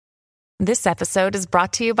This episode is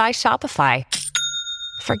brought to you by Shopify.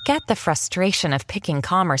 Forget the frustration of picking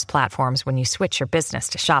commerce platforms when you switch your business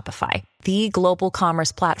to Shopify, the global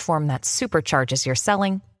commerce platform that supercharges your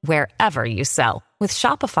selling wherever you sell. With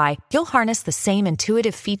Shopify, you'll harness the same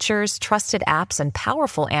intuitive features, trusted apps, and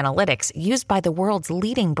powerful analytics used by the world's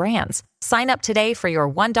leading brands. Sign up today for your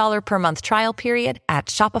 $1 per month trial period at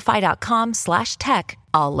shopify.com/tech,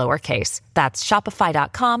 all lowercase. That's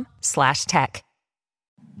shopify.com/tech.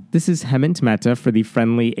 This is Hemant Mehta for the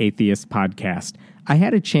Friendly Atheist Podcast. I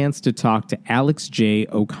had a chance to talk to Alex J.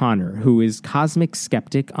 O'Connor, who is Cosmic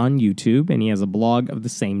Skeptic on YouTube, and he has a blog of the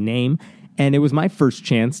same name. And it was my first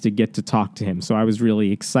chance to get to talk to him, so I was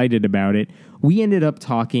really excited about it. We ended up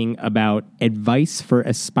talking about advice for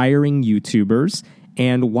aspiring YouTubers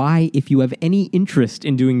and why, if you have any interest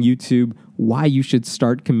in doing YouTube, why you should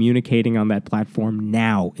start communicating on that platform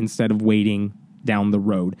now instead of waiting down the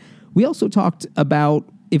road. We also talked about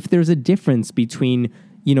if there's a difference between,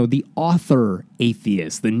 the author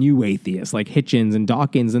atheists, the new atheists like Hitchens and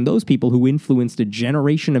Dawkins and those people who influenced a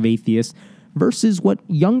generation of atheists versus what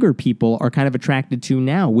younger people are kind of attracted to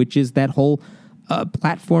now, which is that whole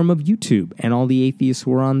platform of YouTube and all the atheists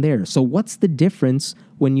who are on there. So what's the difference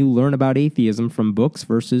when you learn about atheism from books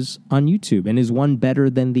versus on YouTube? And is one better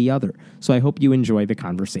than the other? So I hope you enjoy the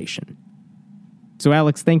conversation. So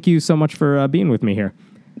Alex, thank you so much for being with me here.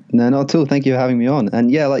 No, not at all. Thank you for having me on.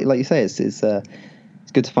 And yeah, like you say, it's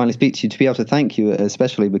good to finally speak to you, to be able to thank you,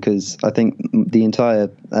 especially because I think my entire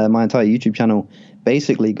YouTube channel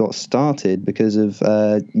basically got started because of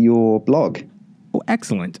your blog. Oh,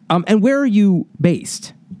 excellent. And where are you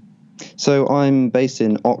based? So I'm based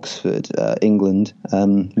in Oxford, England,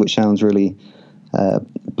 which sounds really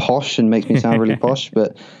posh and makes me sound really posh,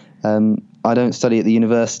 but I don't study at the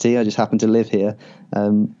university. I just happen to live here.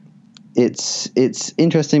 It's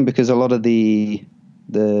interesting because a lot of the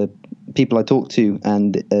people I talk to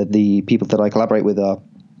and the people that I collaborate with are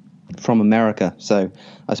from America. So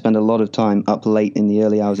I spend a lot of time up late in the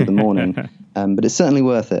early hours of the morning, but it's certainly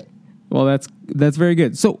worth it. Well, that's very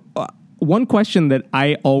good. So one question that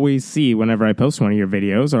I always see whenever I post one of your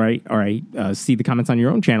videos or I see the comments on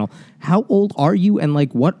your own channel, how old are you and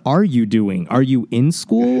what are you doing? Are you in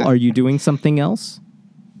school? Are you doing something else?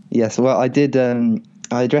 Yes, well, I did.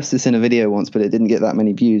 I addressed this in a video once, but it didn't get that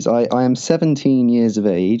many views. I am 17 years of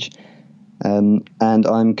age, and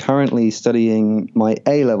I'm currently studying my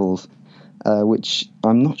A-levels, which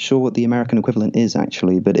I'm not sure what the American equivalent is,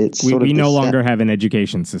 actually, but it's we no longer have an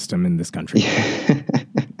education system in this country.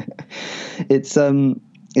 It's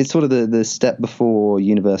sort of the step before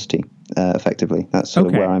university, effectively. That's sort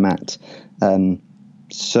of where I'm at.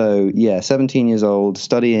 So, yeah, 17 years old,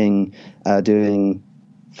 studying, doing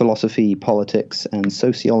philosophy, politics, and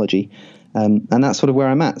sociology, and that's sort of where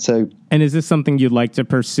I'm at. So, and is this something you'd like to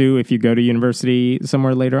pursue if you go to university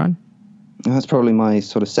somewhere later on? That's probably my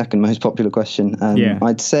sort of second most popular question.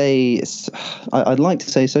 I'd say I'd like to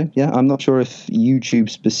say so. Yeah, I'm not sure if YouTube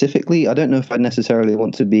specifically. I don't know if I'd necessarily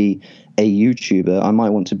want to be a YouTuber. I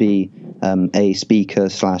might want to be a speaker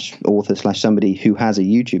 / author / somebody who has a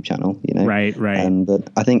YouTube channel. Right. But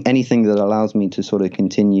I think anything that allows me to sort of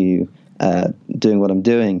continue doing what I'm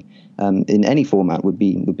doing in any format would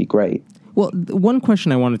be great. Well, one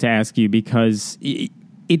question I wanted to ask you, because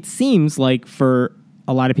it seems like for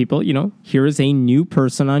a lot of people, here is a new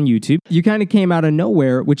person on YouTube. You kind of came out of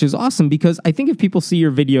nowhere, which is awesome, because I think if people see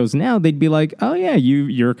your videos now, they'd be like, oh yeah,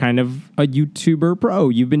 you're kind of a YouTuber pro.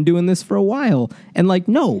 You've been doing this for a while. And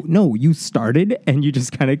no, you started and you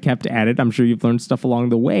just kind of kept at it. I'm sure you've learned stuff along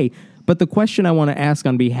the way. But the question I want to ask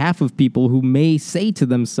on behalf of people who may say to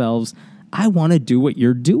themselves, I want to do what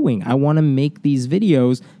you're doing. I want to make these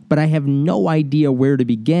videos, but I have no idea where to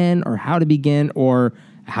begin or how to begin or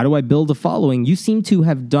how do I build a following? You seem to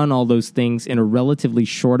have done all those things in a relatively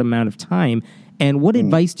short amount of time. And what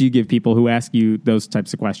advice do you give people who ask you those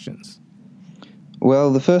types of questions?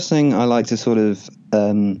 Well, the first thing I like to sort of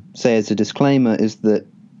say as a disclaimer is that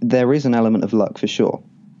there is an element of luck for sure.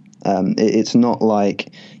 It's not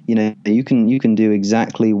like, you can do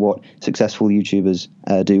exactly what successful YouTubers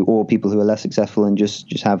do, or people who are less successful and just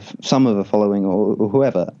have some of a following or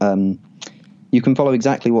whoever. You can follow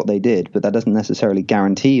exactly what they did, but that doesn't necessarily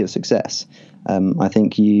guarantee your success. I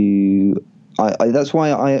think that's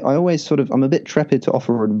why I always I'm a bit trepid to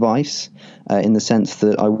offer advice in the sense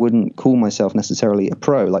that I wouldn't call myself necessarily a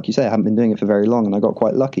pro. Like you say, I haven't been doing it for very long and I got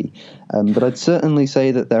quite lucky. But I'd certainly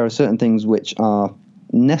say that there are certain things which are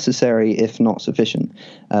necessary, if not sufficient,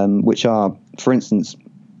 which are, for instance,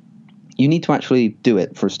 you need to actually do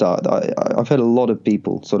it for a start. I've heard a lot of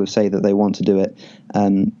people sort of say that they want to do it,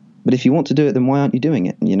 But if you want to do it, then why aren't you doing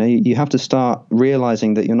it? You know, you have to start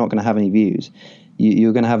realizing that you're not going to have any views.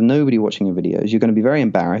 You're going to have nobody watching your videos. You're going to be very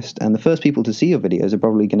embarrassed. And the first people to see your videos are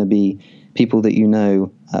probably going to be people that you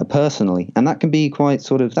know personally. And that can be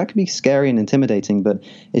that can be scary and intimidating, but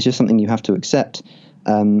it's just something you have to accept.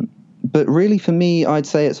 But really, for me, I'd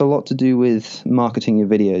say it's a lot to do with marketing your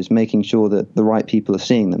videos, making sure that the right people are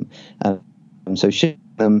seeing them. So sharing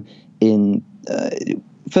them in...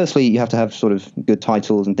 Firstly, you have to have sort of good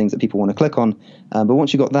titles and things that people want to click on. But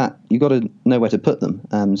once you've got that, you've got to know where to put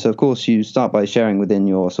them. So, of course, you start by sharing within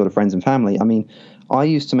your sort of friends and family. I mean, I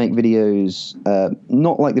used to make videos,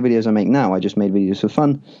 not like the videos I make now. I just made videos for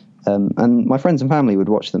fun. And my friends and family would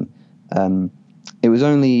watch them. It was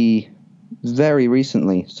only very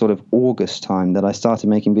recently, sort of August time, that I started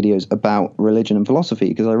making videos about religion and philosophy,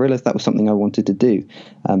 because I realized that was something I wanted to do.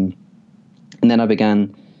 And then I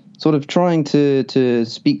began sort of trying to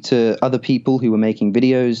speak to other people who were making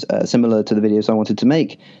videos similar to the videos I wanted to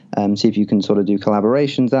make, see if you can sort of do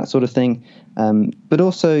collaborations, that sort of thing. But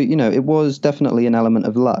also, you know, it was definitely an element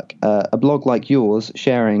of luck. A blog like yours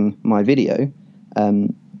sharing my video,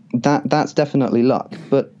 that's definitely luck.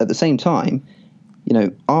 But at the same time, you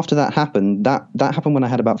know, after that happened, that happened when I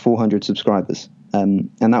had about 400 subscribers.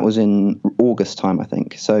 And that was in August time, I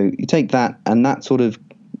think. So you take that, and that sort of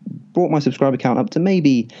brought my subscriber count up to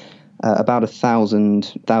maybe about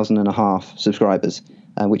 1,000 and a half subscribers,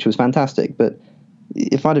 which was fantastic. But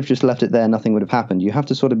if I'd have just left it there, nothing would have happened. You have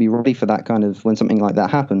to sort of be ready for that kind of, when something like that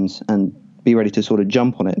happens, and be ready to sort of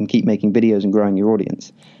jump on it and keep making videos and growing your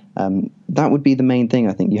audience. That would be the main thing,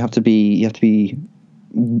 I think. You have to be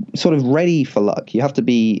sort of ready for luck. You have to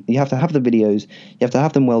have the videos, you have to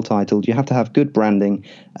have them well titled, you have to have good branding,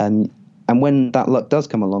 and when that luck does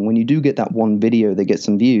come along, when you do get that one video that gets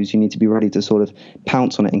some views, you need to be ready to sort of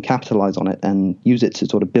pounce on it and capitalize on it and use it to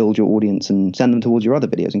sort of build your audience and send them towards your other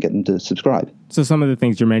videos and get them to subscribe. So some of the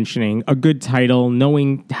things you're mentioning, a good title,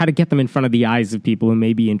 knowing how to get them in front of the eyes of people who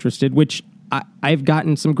may be interested, which I've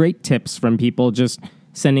gotten some great tips from people just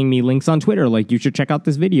sending me links on Twitter, like, you should check out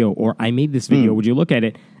this video, or I made this video, would you look at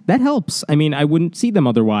it? That helps. I mean, I wouldn't see them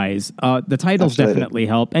otherwise. The titles definitely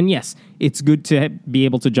help. And yes, it's good to be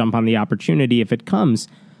able to jump on the opportunity if it comes.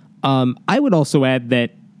 I would also add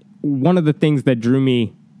that one of the things that drew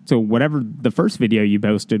me to whatever the first video you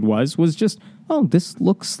posted was just, oh, this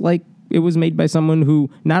looks like it was made by someone who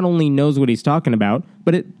not only knows what he's talking about,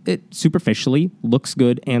 but it superficially looks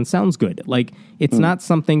good and sounds good. Like, it's not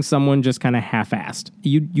something someone just kind of half-assed.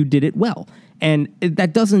 You did it well. And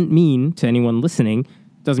that doesn't mean, to anyone listening,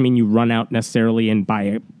 doesn't mean you run out necessarily and buy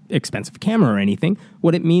an expensive camera or anything.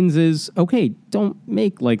 What it means is, okay, don't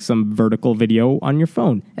make like some vertical video on your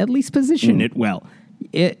phone. At least position it well.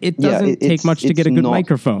 It doesn't take much to get a good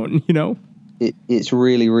microphone, you know? It's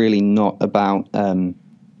really, really not about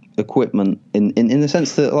equipment in the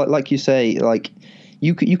sense that, like you say, like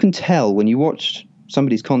you can tell when you watch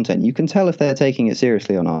somebody's content, you can tell if they're taking it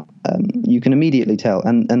seriously or not. You can immediately tell.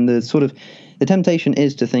 And the sort of the temptation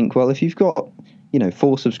is to think, well, if you've got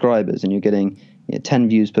 4 subscribers and you're getting 10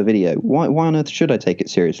 views per video, why on earth should I take it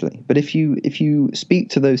seriously? But if you speak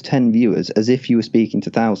to those 10 viewers as if you were speaking to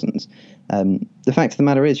thousands, the fact of the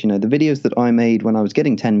matter is, the videos that I made when I was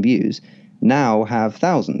getting 10 views now have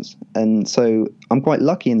thousands. And so I'm quite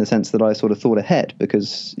lucky in the sense that I sort of thought ahead,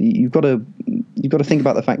 because you've got to think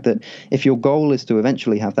about the fact that if your goal is to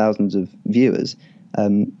eventually have thousands of viewers,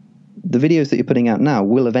 the videos that you're putting out now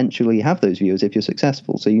will eventually have those viewers if you're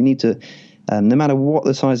successful. So you need to, no matter what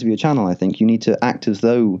the size of your channel, I think you need to act as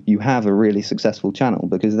though you have a really successful channel,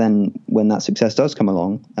 because then when that success does come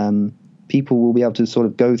along, people will be able to sort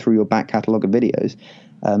of go through your back catalogue of videos,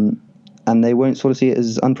 and they won't sort of see it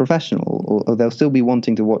as unprofessional, or they'll still be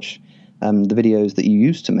wanting to watch the videos that you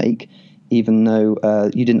used to make, even though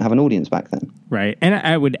you didn't have an audience back then. Right. And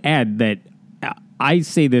I would add that I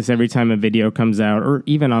say this every time a video comes out, or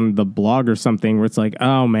even on the blog or something, where it's like,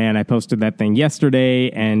 oh man, I posted that thing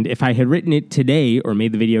yesterday, and if I had written it today or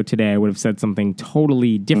made the video today, I would have said something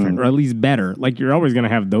totally different, or at least better. Like, you're always going to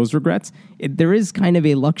have those regrets. There is kind of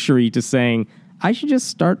a luxury to saying, I should just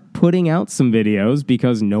start putting out some videos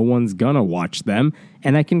because no one's going to watch them,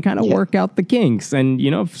 and I can kind of work out the kinks. And,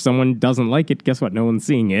 if someone doesn't like it, guess what? No one's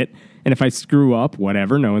seeing it. And if I screw up,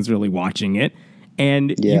 whatever, no one's really watching it.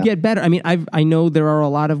 And you get better. I mean, I know there are a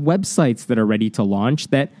lot of websites that are ready to launch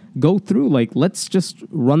that go through, like, let's just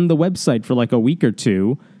run the website for like a week or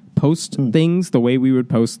two, post things the way we would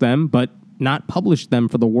post them, but not publish them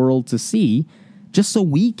for the world to see, just so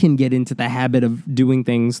we can get into the habit of doing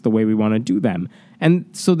things the way we want to do them. And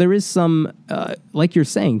so there is some, like you're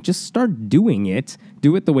saying, just start doing it.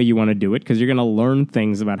 Do it the way you want to do it, because you're going to learn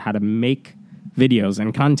things about how to make videos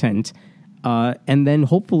and content. And then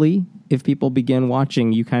hopefully, if people begin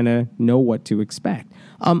watching, you kind of know what to expect.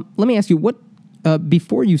 Let me ask you, what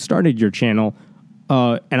before you started your channel,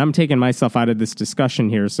 and I'm taking myself out of this discussion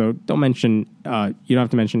here, so don't mention, you don't have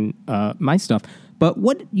to mention my stuff, but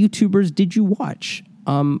what YouTubers did you watch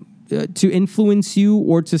to influence you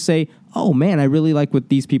or to say, oh man, I really like what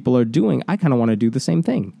these people are doing. I kind of want to do the same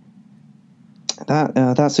thing.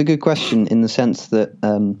 That's a good question in the sense that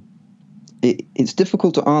it's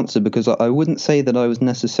difficult to answer because I wouldn't say that I was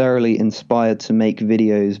necessarily inspired to make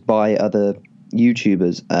videos by other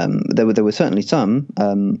YouTubers. There were certainly some,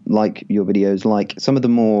 like your videos, like some of the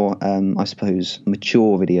more, I suppose,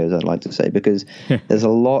 mature videos, I'd like to say, because there's a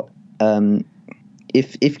lot,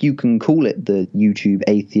 if you can call it the YouTube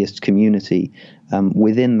atheist community,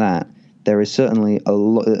 within that, there is certainly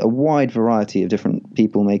a wide variety of different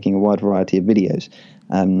people making a wide variety of videos.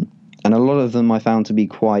 And a lot of them I found to be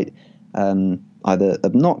quite either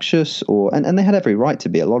obnoxious and they had every right to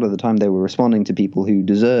be. A lot of the time they were responding to people who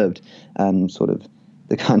deserved sort of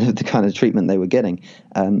the kind of treatment they were getting.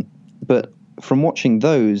 But from watching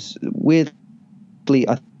those, weirdly,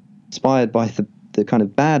 I was inspired by the kind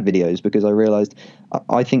of bad videos because I realized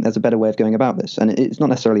I think there's a better way of going about this. And it's not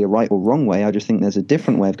necessarily a right or wrong way. I just think there's a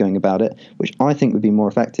different way of going about it, which I think would be more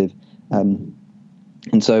effective. And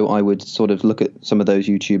so I would sort of look at some of those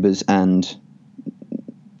YouTubers and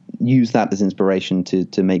use that as inspiration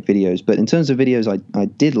to make videos. But in terms of videos I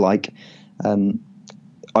did like,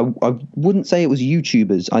 I wouldn't say it was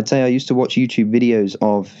YouTubers. I'd say I used to watch YouTube videos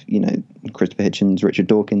of, Christopher Hitchens, Richard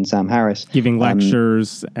Dawkins, Sam Harris. Giving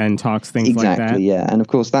lectures and talks, things like that. Exactly, yeah. And of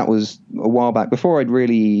course, that was a while back, before I'd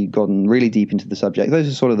really gotten really deep into the subject. Those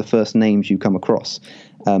are sort of the first names you come across.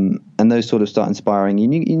 And those sort of start inspiring you.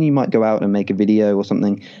 And you might go out and make a video or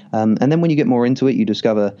something. And then when you get more into it, you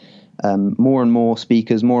discover more and more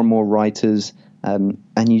speakers, more and more writers, and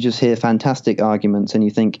you just hear fantastic arguments and you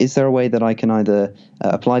think, is there a way that I can either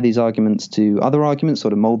apply these arguments to other arguments,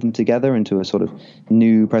 sort of mold them together into a sort of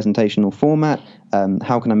new presentational format?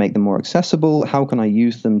 How can I make them more accessible? How can I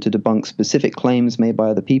use them to debunk specific claims made by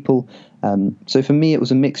other people? So for me, it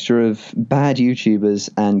was a mixture of bad YouTubers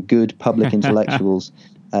and good public intellectuals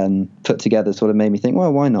put together, sort of made me think,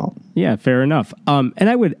 well, why not? Yeah, fair enough. And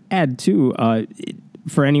I would add too,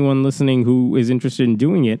 for anyone listening who is interested in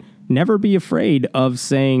doing it, never be afraid of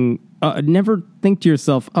saying, never think to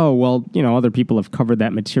yourself, oh, well, other people have covered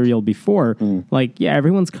that material before. Like, yeah,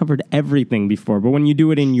 everyone's covered everything before. But when you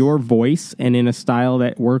do it in your voice and in a style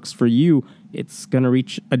that works for you, it's going to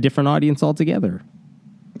reach a different audience altogether.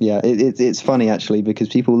 Yeah, it's funny, actually, because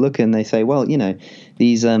people look and they say, well,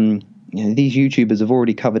 these YouTubers have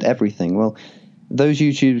already covered everything. Well, those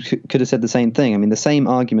YouTubers could have said the same thing. I mean, the same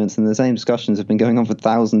arguments and the same discussions have been going on for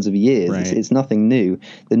thousands of years. Right. It's nothing new.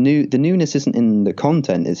 The newness isn't in the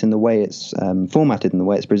content; it's in the way it's formatted and the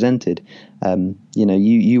way it's presented.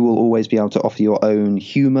 You will always be able to offer your own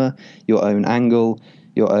humor, your own angle,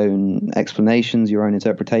 your own explanations, your own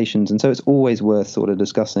interpretations, and so it's always worth sort of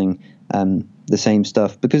discussing the same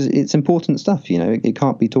stuff because it's important stuff. It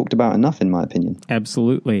can't be talked about enough, in my opinion.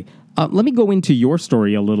 Absolutely. Let me go into your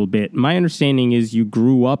story a little bit. My understanding is you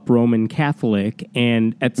grew up Roman Catholic,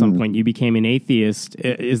 and at some point you became an atheist.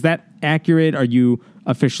 Is that accurate? Are you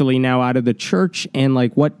officially now out of the church? And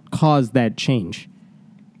what caused that change?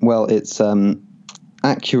 Well, it's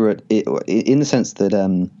accurate in the sense that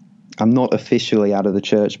I'm not officially out of the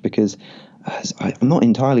church because I'm not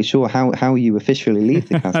entirely sure how you officially leave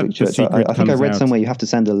the Catholic Church. I think I read somewhere you have to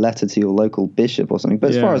send a letter to your local bishop or something. But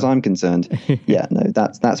as far as I'm concerned,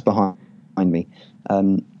 that's behind me.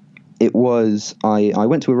 It was I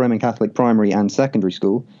went to a Roman Catholic primary and secondary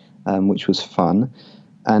school, which was fun,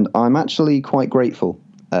 and I'm actually quite grateful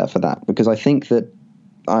for that because I think that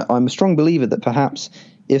I'm a strong believer that perhaps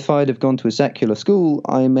if I'd have gone to a secular school,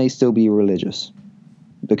 I may still be religious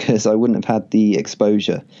because I wouldn't have had the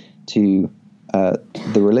exposure to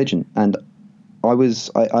the religion. And I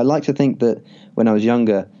like to think that when I was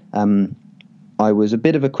younger, I was a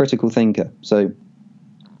bit of a critical thinker. So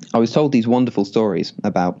I was told these wonderful stories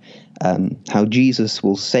about how Jesus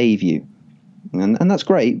will save you. And that's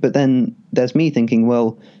great, but then there's me thinking,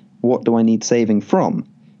 well, what do I need saving from?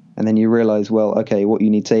 And then you realize, well, okay, what you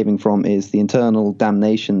need saving from is the eternal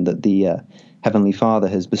damnation that the Heavenly Father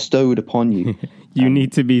has bestowed upon you. You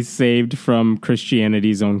need to be saved from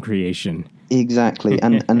Christianity's own creation. Exactly.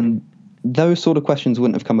 And those sort of questions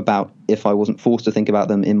wouldn't have come about if I wasn't forced to think about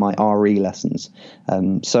them in my RE lessons.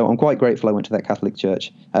 So I'm quite grateful I went to that Catholic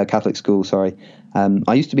school.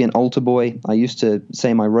 I used to be an altar boy. I used to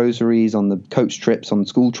say my rosaries on the coach trips, on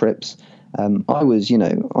school trips. I was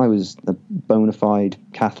a bona fide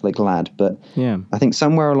Catholic lad, but Yeah. I think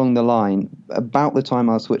somewhere along the line, about the time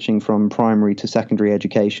I was switching from primary to secondary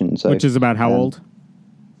education, so Which is about how old?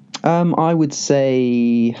 I would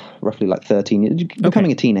say roughly like 13,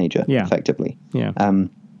 becoming a teenager, effectively. Yeah.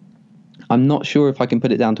 I'm not sure if I can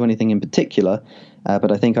put it down to anything in particular,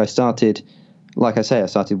 but I think I started, like I say, I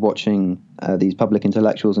started watching these public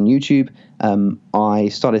intellectuals on YouTube. I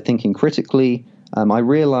started thinking critically. I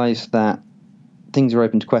realized that things are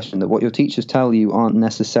open to question, that what your teachers tell you aren't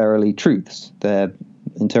necessarily truths. They're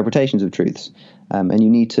interpretations of truths. And you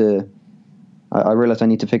need to, I realized I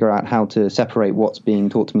need to figure out how to separate what's being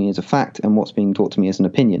taught to me as a fact and what's being taught to me as an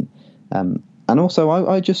opinion. And also,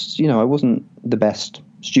 I just, I wasn't the best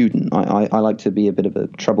student. I like to be a bit of a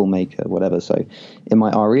troublemaker, whatever. So in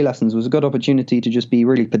my RE lessons was a good opportunity to just be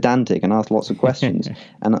really pedantic and ask lots of questions.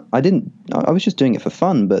 And I was just doing it for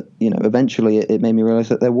fun, but, eventually it made me realize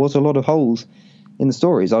that there was a lot of holes in the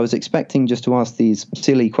stories. I was expecting just to ask these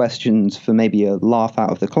silly questions for maybe a laugh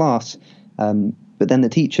out of the class, but then the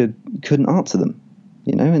teacher couldn't answer them,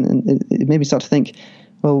 and it made me start to think,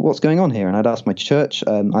 well, what's going on here? And I'd ask my church,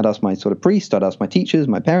 I'd ask my sort of priest, I'd ask my teachers,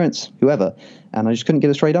 my parents, whoever, and I just couldn't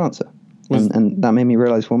get a straight answer. And that made me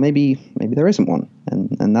realize, well, maybe there isn't one.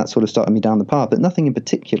 And that sort of started me down the path, but nothing in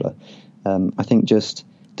particular. I think just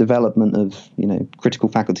development of, critical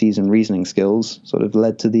faculties and reasoning skills sort of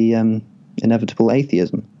led to the inevitable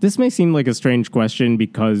atheism. This may seem like a strange question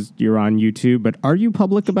because you're on YouTube, but are you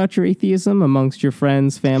public about your atheism amongst your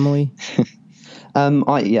friends, family? I'm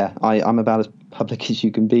about as public as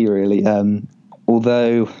you can be, really.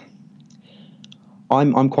 Although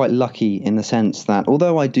I'm quite lucky in the sense that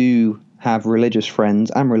although I do have religious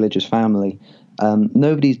friends and religious family,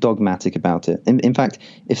 nobody's dogmatic about it. In fact,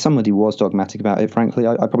 if somebody was dogmatic about it, frankly,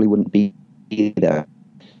 I probably wouldn't be there.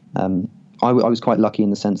 I was quite lucky in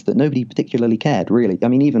the sense that nobody particularly cared, really. I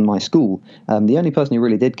mean, even my school, the only person who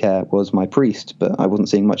really did care was my priest, but I wasn't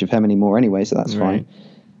seeing much of him anymore anyway, so that's fine.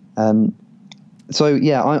 So,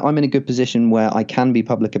 yeah, I'm in a good position where I can be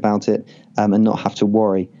public about it and not have to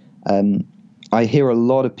worry. I hear a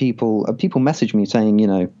lot of people message me saying,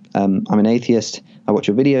 I'm an atheist, I watch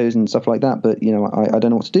your videos and stuff like that, but, I don't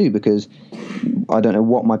know what to do because I don't know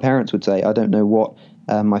what my parents would say. I don't know what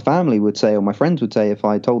my family would say or my friends would say if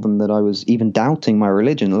I told them that I was even doubting my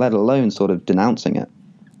religion, let alone sort of denouncing it.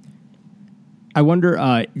 I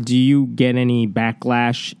wonder, do you get any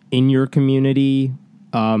backlash in your community,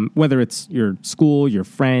 whether it's your school, your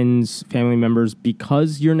friends, family members,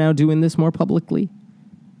 because you're now doing this more publicly?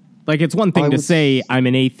 Like, it's one thing to say I'm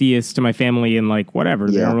an atheist to my family and like, whatever,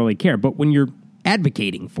 they don't really care. But when you're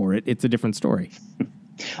advocating for it, it's a different story.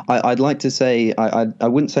 I'd like to say I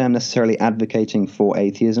wouldn't say I'm necessarily advocating for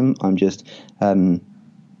atheism. I'm just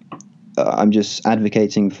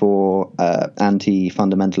advocating for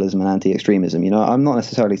anti-fundamentalism and anti-extremism. I'm not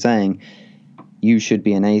necessarily saying you should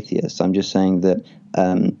be an atheist. I'm just saying that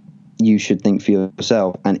you should think for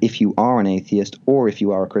yourself. And if you are an atheist, or if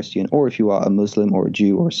you are a Christian, or if you are a Muslim or a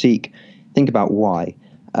Jew or a Sikh, think about why.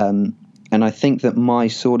 And I think that my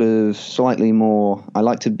sort of slightly more, I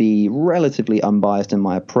like to be relatively unbiased in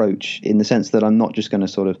my approach, in the sense that I'm not just going to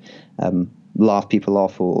sort of laugh people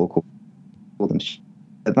off or call them.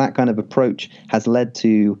 That kind of approach has led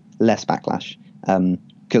to less backlash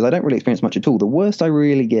because I don't really experience much at all. The worst I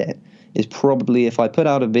really get is probably if I put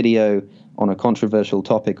out a video on a controversial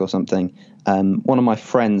topic or something, one of my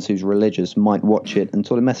friends who's religious might watch it and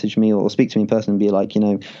sort of message me or speak to me in person and be like,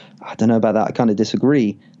 I don't know about that, I kind of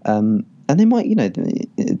disagree. And they might,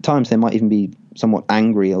 at times they might even be somewhat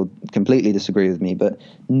angry or completely disagree with me, but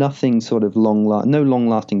nothing sort of no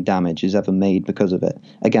long-lasting damage is ever made because of it.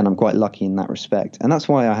 Again, I'm quite lucky in that respect. And that's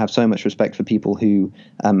why I have so much respect for people who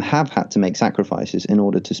have had to make sacrifices in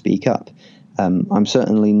order to speak up. I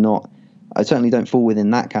certainly don't fall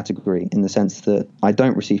within that category in the sense that I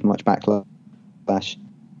don't receive much backlash.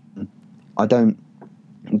 I don't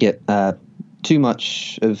get too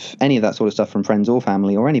much of any of that sort of stuff from friends or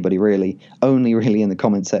family or anybody really, only really in the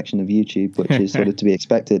comment section of YouTube, which is sort of to be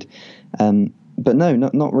expected. But no,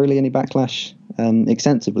 not really any backlash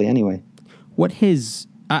extensively anyway.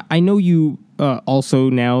 I know you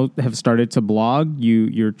also now have started to blog.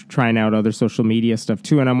 You're trying out other social media stuff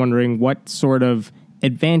too, and I'm wondering what sort of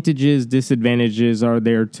advantages, disadvantages are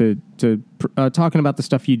there to talking about the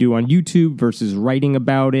stuff you do on YouTube versus writing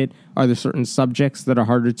about it? Are there certain subjects that are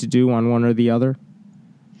harder to do on one or the other?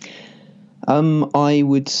 I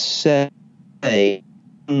would say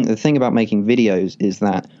the thing about making videos is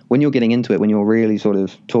that when you're getting into it, when you're really sort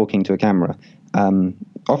of talking to a camera,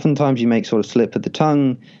 oftentimes you make sort of slip of the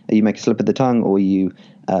tongue, or you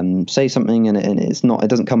say something and it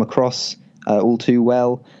doesn't come across all too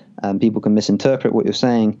well. People can misinterpret what you're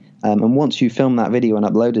saying. And once you film that video and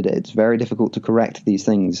uploaded it, it's very difficult to correct these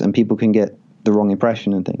things, and people can get the wrong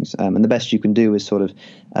impression and things. And the best you can do is sort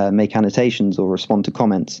of make annotations or respond to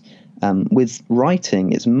comments. With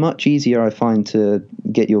writing, it's much easier, I find, to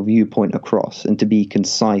get your viewpoint across and to be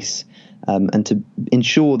concise, and to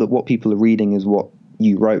ensure that what people are reading is what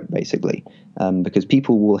you wrote, basically. Because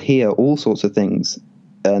people will hear all sorts of things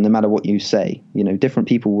no matter what you say. Different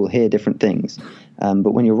people will hear different things.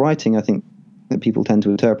 But when you're writing, I think that people tend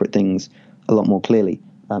to interpret things a lot more clearly.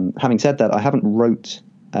 Having said that, I haven't wrote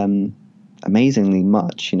amazingly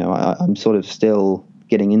much. I'm sort of still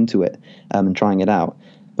getting into it and trying it out.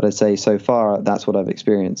 But I'd say so far that's what I've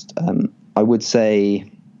experienced. I would say,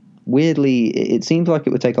 weirdly, it seems like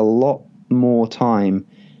it would take a lot more time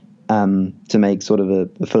to make sort of a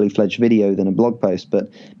fully fledged video than a blog post. But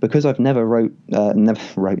because I've never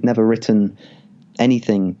written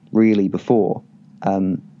anything really before,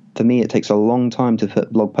 for me it takes a long time to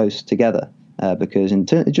put blog posts together. Because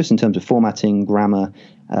just in terms of formatting, grammar,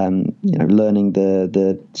 learning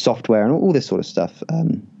the software and all this sort of stuff,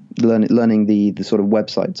 learning the sort of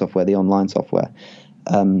website software, the online software,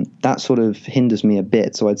 that sort of hinders me a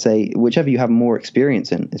bit. So I'd say whichever you have more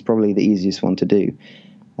experience in is probably the easiest one to do.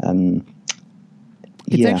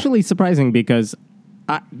 It's actually surprising because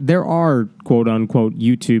there are quote unquote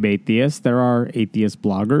YouTube atheists. There are atheist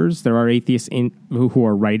bloggers. There are atheists who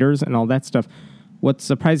are writers and all that stuff. What's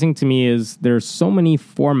surprising to me is there's so many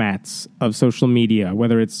formats of social media,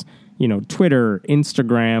 whether it's, Twitter,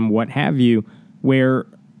 Instagram, what have you, where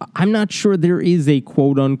I'm not sure there is a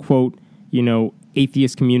quote-unquote,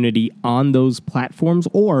 atheist community on those platforms,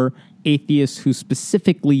 or atheists who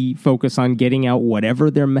specifically focus on getting out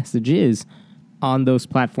whatever their message is on those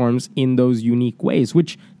platforms in those unique ways,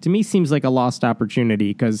 which to me seems like a lost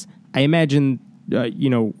opportunity because I imagine,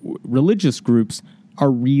 religious groups are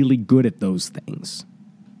really good at those things.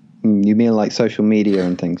 You mean like social media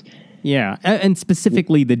and things? Yeah, and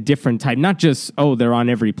specifically the different type, not just, they're on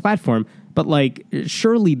every platform, but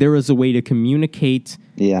surely there is a way to communicate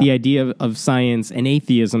the idea of science and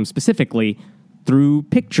atheism specifically through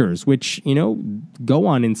pictures, which, go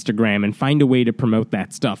on Instagram and find a way to promote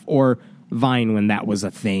that stuff, or Vine when that was a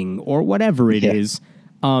thing, or whatever it is.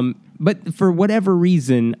 But for whatever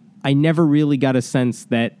reason, I never really got a sense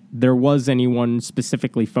that there was anyone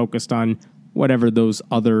specifically focused on whatever those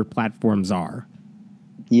other platforms are.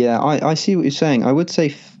 Yeah, I see what you're saying. I would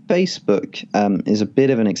say Facebook is a bit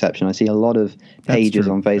of an exception. I see a lot of pages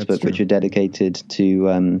on Facebook which are dedicated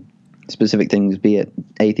to specific things, be it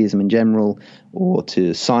atheism in general, or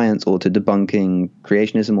to science, or to debunking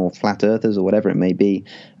creationism, or flat earthers, or whatever it may be.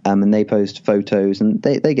 And they post photos, and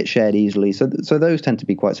they get shared easily. So those tend to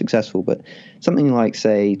be quite successful. But something like,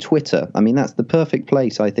 say, Twitter, I mean, that's the perfect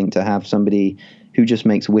place, I think, to have somebody who just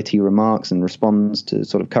makes witty remarks and responds to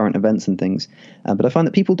sort of current events and things. But I find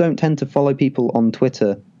that people don't tend to follow people on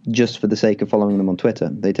Twitter just for the sake of following them on Twitter.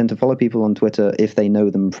 They tend to follow people on Twitter if they know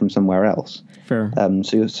them from somewhere else. Fair.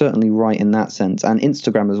 So you're certainly right in that sense. And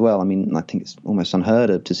Instagram as well. I mean, I think it's almost unheard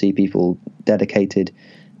of to see people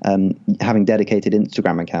having dedicated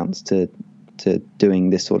Instagram accounts to doing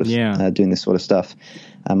this sort of stuff.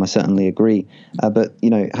 I certainly agree. But,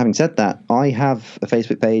 having said that, I have a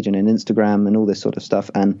Facebook page and an Instagram and all this sort of stuff.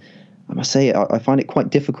 And I must say, I find it quite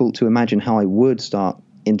difficult to imagine how I would start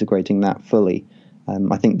integrating that fully.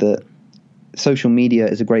 I think that social media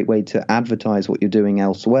is a great way to advertise what you're doing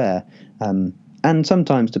elsewhere, and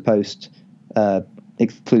sometimes to post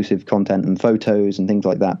exclusive content and photos and things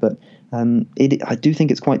like that. But I do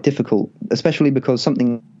think it's quite difficult, especially because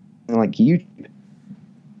something like YouTube,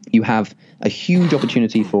 you have a huge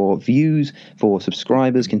opportunity for views, for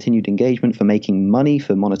subscribers, continued engagement, for making money,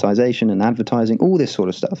 for monetization and advertising, all this sort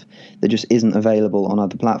of stuff that just isn't available on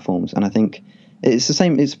other platforms. And I think it's the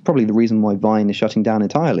same. It's probably the reason why Vine is shutting down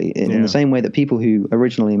entirely. In the same way that people who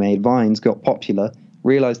originally made Vines got popular,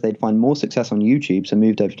 realized they'd find more success on YouTube, so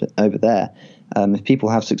moved over there. If people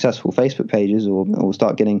have successful Facebook pages or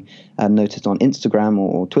start getting noticed on Instagram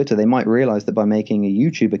or Twitter, they might realize that by making a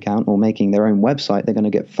YouTube account or making their own website, they're going to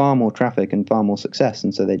get far more traffic and far more success,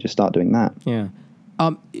 and so they just start doing that. Yeah.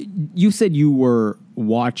 You said you were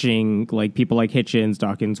watching people like Hitchens,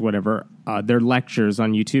 Dawkins, whatever, their lectures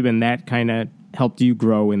on YouTube, and that kind of helped you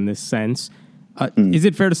grow in this sense. Is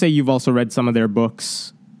it fair to say you've also read some of their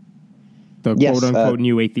books, the quote-unquote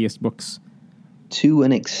new atheist books? To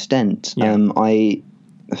an extent. Yeah.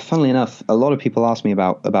 Funnily enough, a lot of people ask me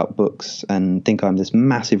about books and think I'm this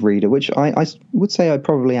massive reader, which I would say I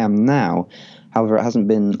probably am now. However, it hasn't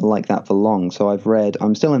been like that for long. So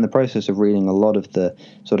I'm still in the process of reading a lot of the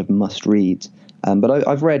sort of must-reads. But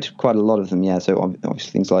I've read quite a lot of them, yeah. So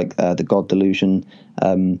obviously things like The God Delusion.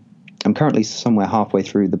 I'm currently somewhere halfway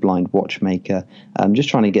through The Blind Watchmaker. I'm just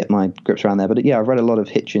trying to get my grips around there. But yeah, I've read a lot of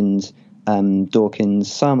Hitchens,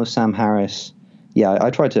 Dawkins, some of Sam Harris. Yeah, I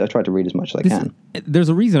try to read as much as I can. There's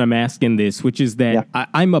a reason I'm asking this, which is that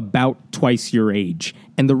I'm about twice your age,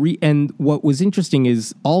 and and what was interesting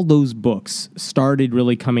is all those books started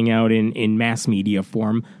really coming out in mass media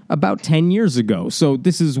form about 10 years ago. So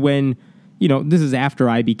this is when, this is after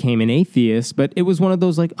I became an atheist, but it was one of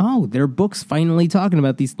those like, oh, there are books finally talking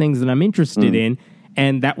about these things that I'm interested in,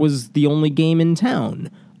 and that was the only game in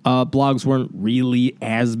town. Blogs weren't really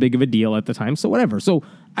as big of a deal at the time, so whatever. So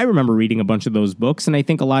I remember reading a bunch of those books, and I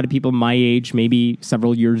think a lot of people my age, maybe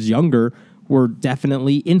several years younger, were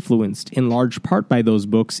definitely influenced in large part by those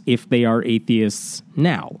books if they are atheists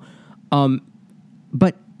now.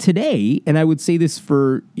 But today, and I would say this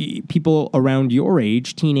for people around your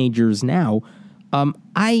age, teenagers now,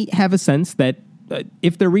 I have a sense that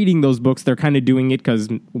if they're reading those books, they're kind of doing it because,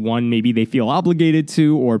 one, maybe they feel obligated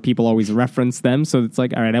to, or people always reference them. So it's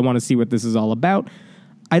like, all right, I want to see what this is all about.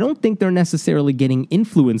 I don't think they're necessarily getting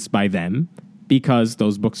influenced by them because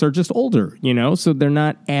those books are just older, So they're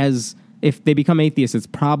not as, if they become atheists, it's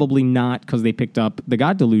probably not because they picked up The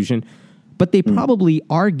God Delusion, but they probably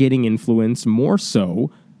are getting influenced more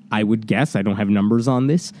so, I would guess, I don't have numbers on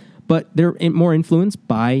this, but they're more influenced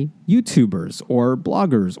by YouTubers or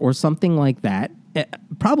bloggers or something like that.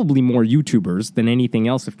 Probably more YouTubers than anything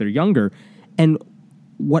else if they're younger. And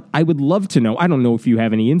what I would love to know, I don't know if you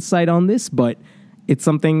have any insight on this, but it's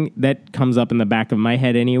something that comes up in the back of my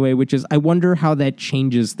head anyway, which is I wonder how that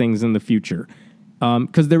changes things in the future.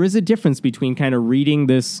 Because there is a difference between kind of reading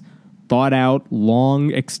this thought out,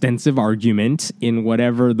 long, extensive argument in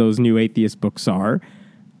whatever those new atheist books are,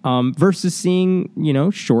 versus seeing,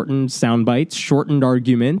 shortened sound bites, shortened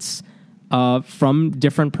arguments from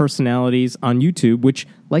different personalities on YouTube, which,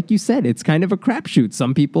 like you said, it's kind of a crapshoot.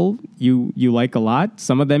 Some people you like a lot.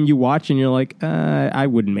 Some of them you watch and you're like, I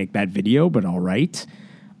wouldn't make that video, but all right.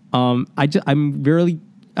 I'm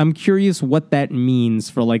curious what that means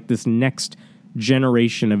for like this next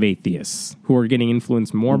generation of atheists who are getting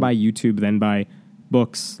influenced more by YouTube than by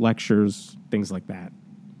books, lectures, things like that.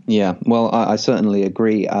 Yeah, well, I certainly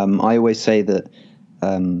agree. I always say that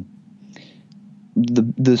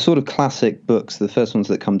the sort of classic books, the first ones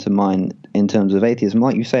that come to mind in terms of atheism,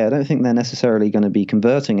 like you say, I don't think they're necessarily going to be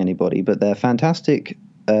converting anybody, but they're fantastic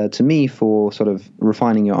to me for sort of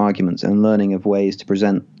refining your arguments and learning of ways to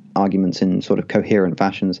present arguments in sort of coherent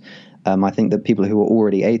fashions. I think that people who are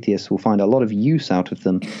already atheists will find a lot of use out of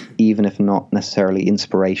them, even if not necessarily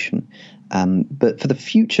inspiration. But for the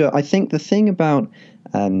future, I think the thing about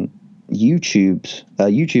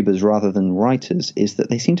YouTubers rather than writers is that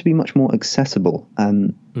they seem to be much more accessible.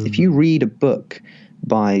 If you read a book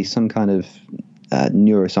by some kind of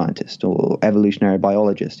neuroscientist or evolutionary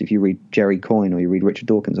biologist, if you read Jerry Coyne or you read Richard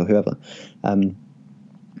Dawkins or whoever,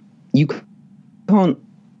 you can't,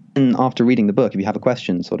 after reading the book, if you have a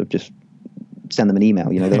question, sort of just send them an email.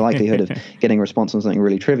 The likelihood of getting a response on something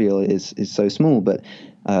really trivial is so small. But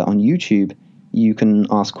on YouTube, you can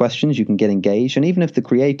ask questions, you can get engaged, and even if the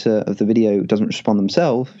creator of the video doesn't respond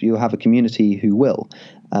themselves, you'll have a community who will.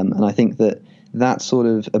 And I think that sort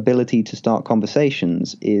of ability to start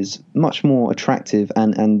conversations is much more attractive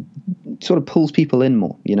and sort of pulls people in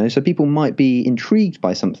more, So people might be intrigued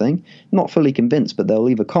by something, not fully convinced, but they'll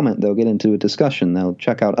leave a comment, they'll get into a discussion, they'll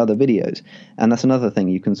check out other videos. And that's another thing.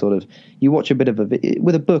 You can you watch a bit of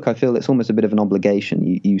with a book, I feel it's almost a bit of an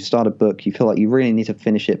obligation. You start a book, you feel like you really need to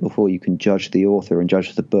finish it before you can judge the author and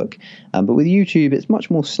judge the book. But with YouTube, it's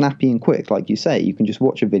much more snappy and quick. Like you say, you can just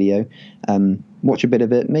watch a video, watch a bit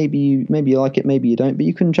of it. Maybe you like it, maybe you don't, but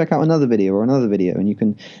you can check out another video or another video, and you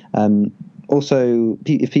can also,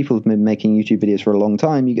 if people have been making YouTube videos for a long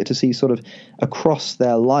time, you get to see sort of across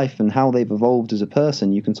their life and how they've evolved as a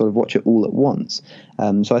person. You can sort of watch it all at once.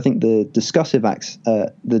 So I think the discussive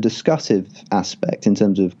aspect in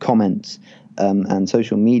terms of comments and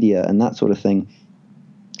social media and that sort of thing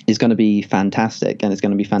is going to be fantastic, and it's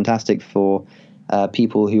going to be fantastic for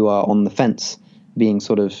people who are on the fence, being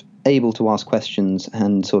sort of able to ask questions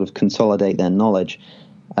and sort of consolidate their knowledge.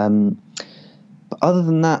 But other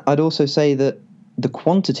than that, I'd also say that the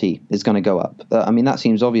quantity is going to go up. That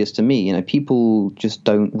seems obvious to me. People just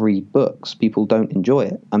don't read books. People don't enjoy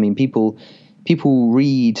it. People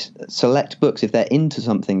read select books. If they're into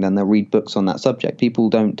something, then they'll read books on that subject. People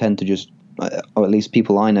don't tend to just, or at least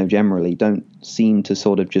people I know generally, don't seem to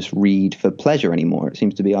sort of just read for pleasure anymore. It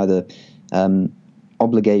seems to be either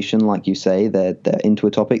obligation, like you say. They're into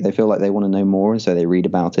a topic, they feel like they want to know more, and so they read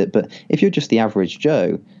about it. But if you're just the average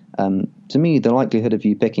Joe, to me, the likelihood of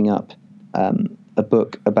you picking up a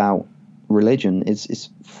book about religion is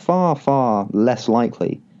far, far less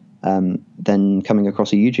likely than coming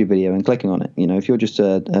across a YouTube video and clicking on it. You know, if you're just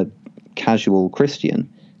a casual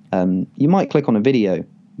Christian, you might click on a video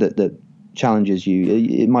that challenges you.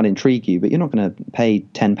 It might intrigue you, but you're not going to pay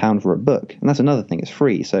 £10 for a book. And that's another thing, it's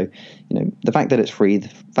free. So, you know, the fact that it's free, the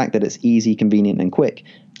fact that it's easy, convenient, and quick,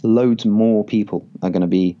 loads more people are going to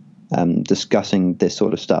be discussing this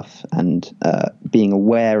sort of stuff and being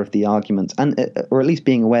aware of the arguments, and or at least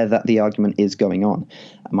being aware that the argument is going on.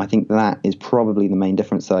 I think that is probably the main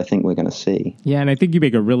difference that I think we're going to see. Yeah, and I think you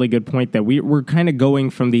make a really good point that we're kind of going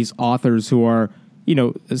from these authors who are, you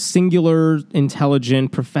know, singular,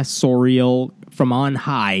 intelligent, professorial, from on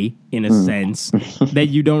high, in a sense, that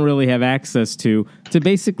you don't really have access to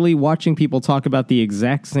basically watching people talk about the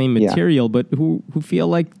exact same material, but who feel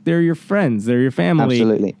like they're your friends, they're your family.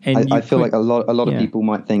 Absolutely. And I feel like a lot of people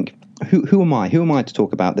might think, who am I? Who am I to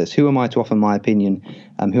talk about this? Who am I to offer my opinion?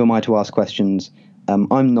 Who am I to ask questions?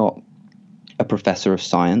 I'm not a professor of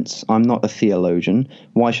science. I'm not a theologian.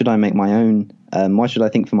 Why should I make my own? Why should I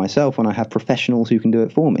think for myself when I have professionals who can do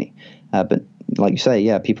it for me? But like you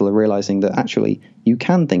say, people are realizing that actually you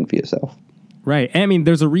can think for yourself. Right. I mean,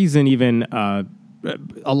 there's a reason even a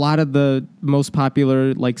lot of the most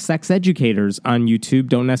popular like sex educators on YouTube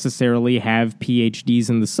don't necessarily have PhDs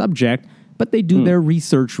in the subject, but they do their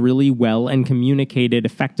research really well and communicate it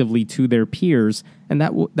effectively to their peers. And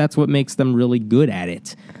that's what makes them really good at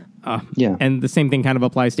it. And the same thing kind of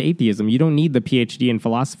applies to atheism. You don't need the PhD in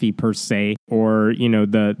philosophy per se, or, you know,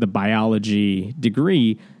 the biology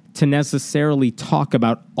degree to necessarily talk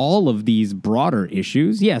about all of these broader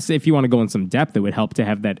issues. Yes, if you want to go in some depth, it would help to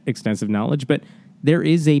have that extensive knowledge, but there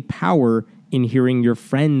is a power in hearing your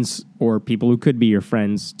friends or people who could be your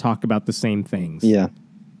friends talk about the same things. Yeah,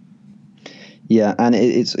 and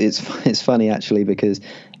it's funny actually, because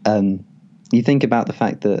you think about the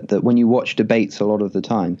fact that when you watch debates a lot of the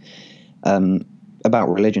time about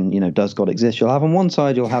religion, you know, does God exist? You'll have on one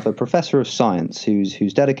side, you'll have a professor of science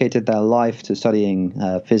who's dedicated their life to studying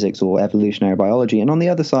physics or evolutionary biology, and on the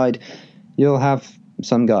other side, you'll have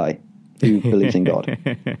some guy who believes in God.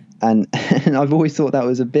 And I've always thought that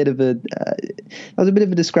was a bit of a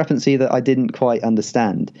discrepancy that I didn't quite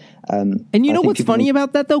understand. And you know what's funny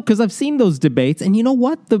about that though? Because I've seen those debates, and you know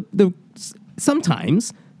what?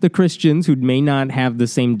 Sometimes the Christians who may not have the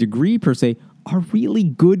same degree per se are really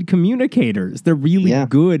good communicators. They're really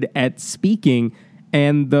good at speaking,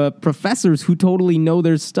 and the professors who totally know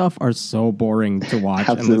their stuff are so boring to watch.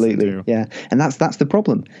 Absolutely, and listen to. Yeah, and that's the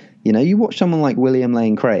problem. You know, you watch someone like William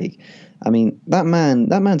Lane Craig. I mean, that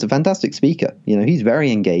man's a fantastic speaker. You know, he's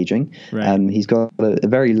very engaging. Right. He's got a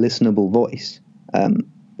very listenable voice.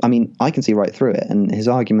 I mean, I can see right through it, and his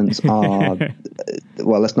arguments are,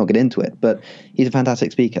 well, let's not get into it, but he's a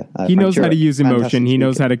fantastic speaker. He knows how to use emotion. He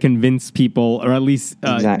knows how to convince people, or at least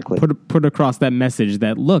put across that message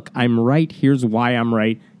that, look, I'm right, here's why I'm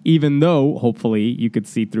right, even though, hopefully, you could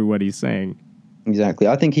see through what he's saying. Exactly.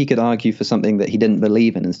 I think he could argue for something that he didn't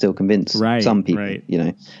believe in and still convince some people, you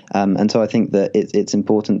know. And so I think that it's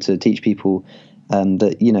important to teach people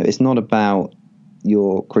that, you know, it's not about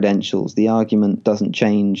your credentials. The argument doesn't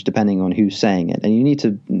change depending on who's saying it. And you need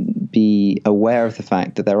to be aware of the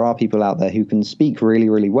fact that there are people out there who can speak really,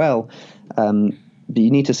 really well, but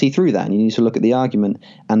you need to see through that, and you need to look at the argument.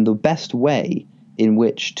 And the best way in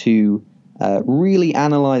which to really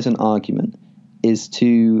analyze an argument is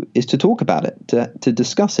to talk about it, to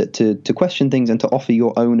discuss it, to question things, and to offer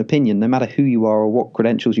your own opinion, no matter who you are or what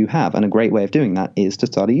credentials you have. And a great way of doing that is to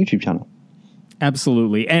start a YouTube channel.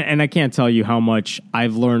 Absolutely. And I can't tell you how much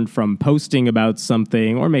I've learned from posting about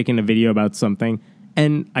something or making a video about something.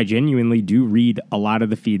 And I genuinely do read a lot of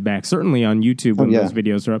the feedback, certainly on YouTube when those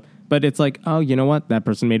videos are up. But it's like, oh, you know what? That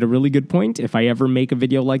person made a really good point. If I ever make a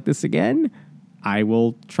video like this again, I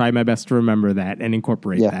will try my best to remember that and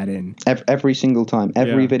incorporate that in. Every single time.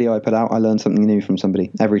 Every video I put out, I learn something new from somebody.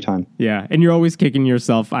 Every time. Yeah. And you're always kicking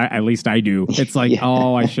yourself. At least I do. It's like,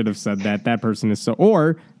 oh, I should have said that. That person is so...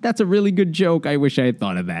 Or, that's a really good joke. I wish I had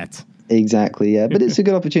thought of that. Exactly, yeah. But it's a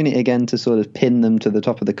good opportunity, again, to sort of pin them to the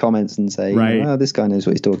top of the comments and say, oh, this guy knows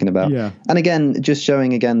what he's talking about. Yeah. And again, just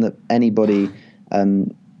showing, again, that anybody...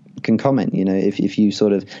 can comment, you know, if you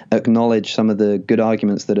sort of acknowledge some of the good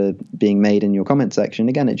arguments that are being made in your comment section.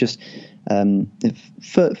 Again, it just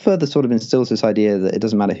further sort of instills this idea that it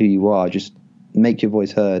doesn't matter who you are, just make your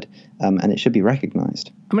voice heard, and it should be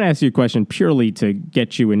recognized. I'm going to ask you a question purely to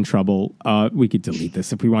get you in trouble. We could delete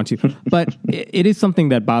this if we want to, but it is something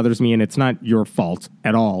that bothers me, and it's not your fault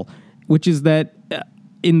at all, which is that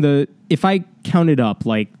if I counted up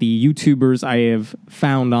like the YouTubers I have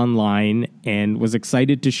found online and was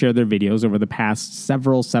excited to share their videos over the past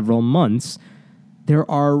several months, there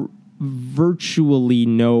are virtually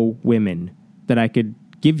no women that I could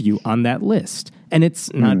give you on that list. And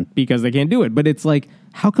it's not because they can't do it, but it's like,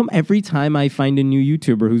 how come every time I find a new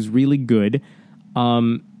YouTuber who's really good,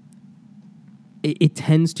 it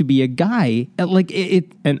tends to be a guy?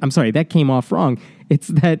 And I'm sorry, that came off wrong. It's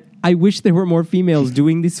that I wish there were more females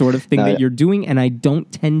doing the sort of thing that you're doing, and I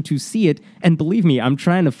don't tend to see it. And believe me, I'm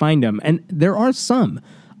trying to find them. And there are some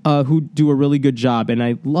who do a really good job, and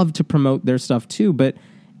I love to promote their stuff too. But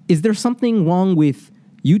is there something wrong with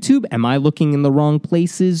YouTube? Am I looking in the wrong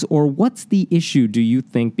places? Or what's the issue, do you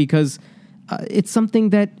think? Because it's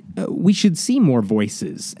something that we should see more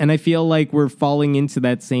voices. And I feel like we're falling into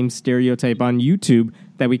that same stereotype on YouTube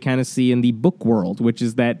that we kind of see in the book world, which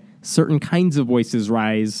is that certain kinds of voices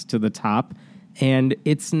rise to the top. And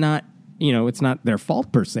it's not, it's not their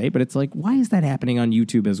fault per se, but it's like, why is that happening on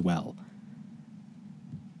YouTube as well?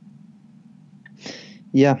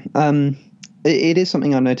 Yeah, it is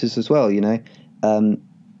something I noticed as well. I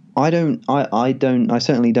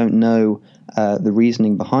certainly don't know the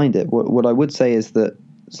reasoning behind it. What I would say is that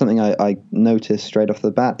something I noticed straight off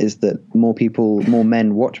the bat is that more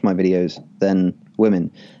men watch my videos than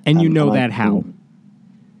women. And how?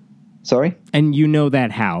 Sorry? And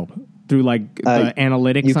how? Through the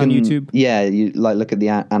analytics on YouTube? Yeah, you look at the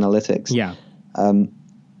analytics. Yeah. And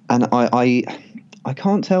I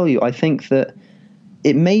can't tell you. I think that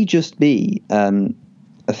it may just be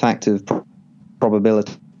a fact of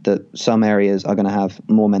probability that some areas are going to have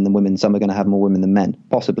more men than women, some are going to have more women than men.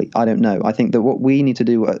 Possibly. I don't know. I think that what we need to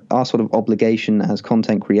do, our sort of obligation as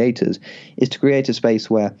content creators, is to create a space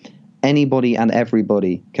where anybody and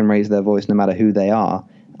everybody can raise their voice no matter who they are.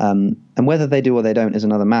 And whether they do or they don't is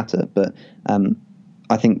another matter. But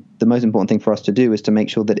I think the most important thing for us to do is to make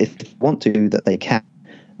sure that if they want to, that they can.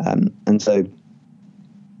 And so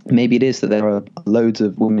maybe it is that there are loads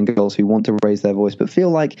of women and girls who want to raise their voice but feel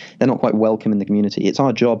like they're not quite welcome in the community. It's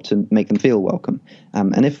our job to make them feel welcome.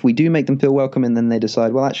 And if we do make them feel welcome and then they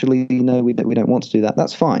decide, well, actually, we don't want to do that,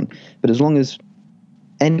 that's fine. But as long as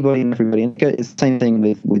anybody and everybody, and it's the same thing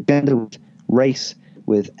with gender, with race,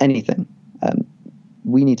 with anything,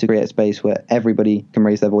 we need to create a space where everybody can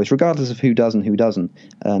raise their voice, regardless of who does and who doesn't,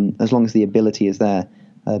 as long as the ability is there.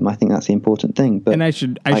 I think that's the important thing. But and I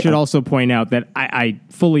should also point out that I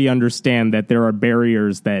fully understand that there are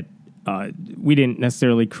barriers that we didn't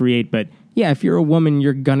necessarily create. But yeah, if you're a woman,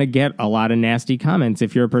 you're going to get a lot of nasty comments.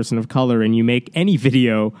 If you're a person of color and you make any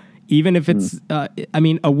video, even if it's,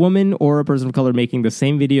 a woman or a person of color making the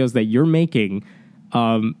same videos that you're making,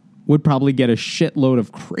 would probably get a shitload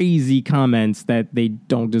of crazy comments that they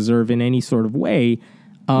don't deserve in any sort of way.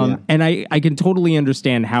 And I can totally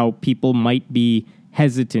understand how people might be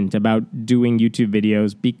hesitant about doing YouTube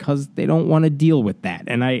videos because they don't want to deal with that.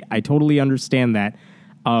 And I totally understand that.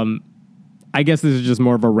 I guess this is just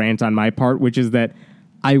more of a rant on my part, which is that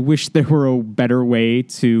I wish there were a better way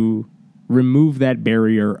to remove that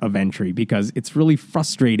barrier of entry, because it's really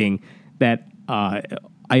frustrating that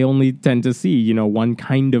I only tend to see, one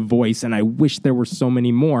kind of voice, and I wish there were so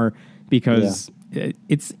many more, because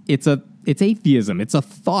it's atheism. It's a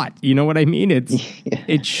thought. You know what I mean?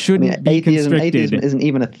 It shouldn't be constricted. Atheism isn't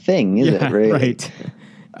even a thing, is it? Really? Right.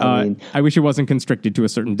 I wish it wasn't constricted to a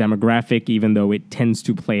certain demographic, even though it tends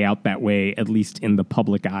to play out that way, at least in the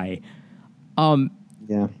public eye.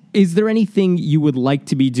 Is there anything you would like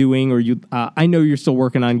to be doing, or I know you're still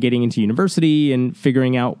working on getting into university and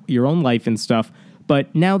figuring out your own life and stuff,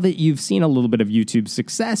 but now that you've seen a little bit of YouTube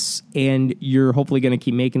success and you're hopefully going to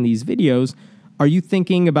keep making these videos, are you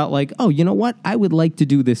thinking about oh, you know what? I would like to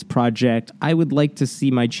do this project. I would like to see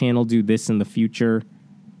my channel do this in the future.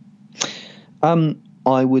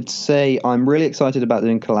 I would say I'm really excited about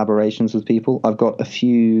doing collaborations with people. I've got a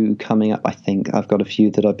few coming up, I think. I've got a few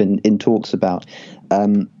that I've been in talks about.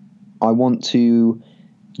 I want to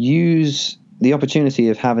use the opportunity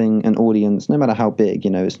of having an audience, no matter how big.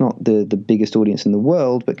 It's not the biggest audience in the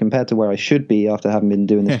world, but compared to where I should be after having been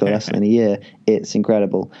doing this for less than a year, it's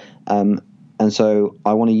incredible. And so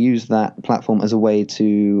I want to use that platform as a way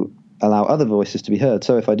to allow other voices to be heard.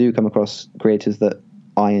 So if I do come across creators that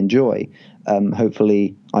I enjoy,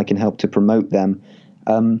 hopefully I can help to promote them.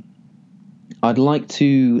 I'd like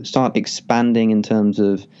to start expanding in terms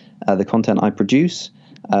of the content I produce.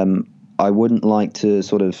 I wouldn't like to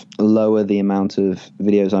sort of lower the amount of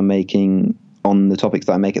videos I'm making on the topics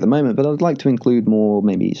that I make at the moment, but I'd like to include more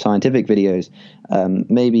maybe scientific videos,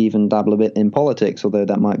 maybe even dabble a bit in politics, although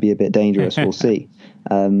that might be a bit dangerous. We'll see.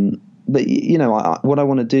 But, you know, what I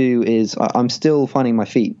want to do is I'm still finding my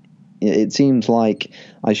feet. It seems like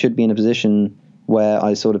I should be in a position where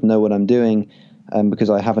I sort of know what I'm doing because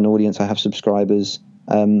I have an audience, I have subscribers.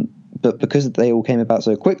 But because they all came about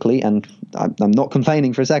so quickly, and I'm not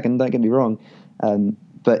complaining for a second, don't get me wrong,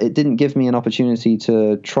 but it didn't give me an opportunity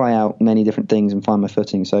to try out many different things and find my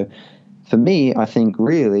footing. So for me, I think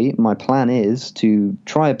really my plan is to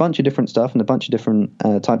try a bunch of different stuff and a bunch of different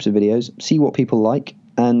types of videos, see what people like,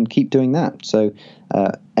 and keep doing that. So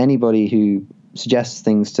anybody who suggests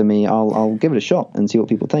things to me, I'll give it a shot and see what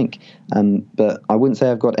people think. But I wouldn't say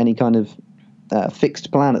I've got any kind of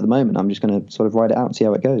fixed plan at the moment. I'm just going to sort of write it out and see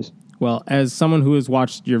how it goes. Well, as someone who has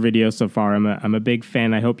watched your videos so far, I'm a big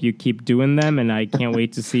fan. I hope you keep doing them, and I can't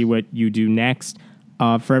wait to see what you do next.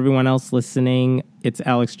 For everyone else listening, it's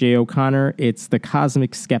Alex J. O'Connor. It's the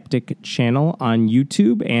Cosmic Skeptic channel on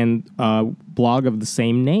YouTube and blog of the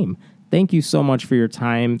same name. Thank you so much for your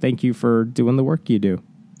time. Thank you for doing the work you do.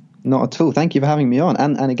 Not at all. Thank you for having me on.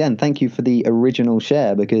 And again, thank you for the original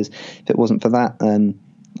share, because if it wasn't for that,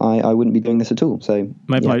 I wouldn't be doing this at all. So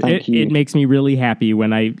my pleasure. It makes me really happy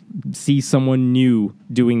when I see someone new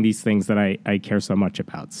doing these things that I care so much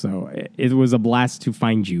about. So it was a blast to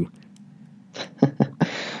find you.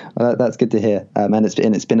 Well, that's good to hear. And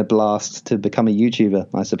it's been a blast to become a YouTuber,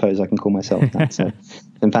 I suppose I can call myself that. So it's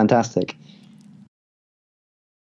been fantastic.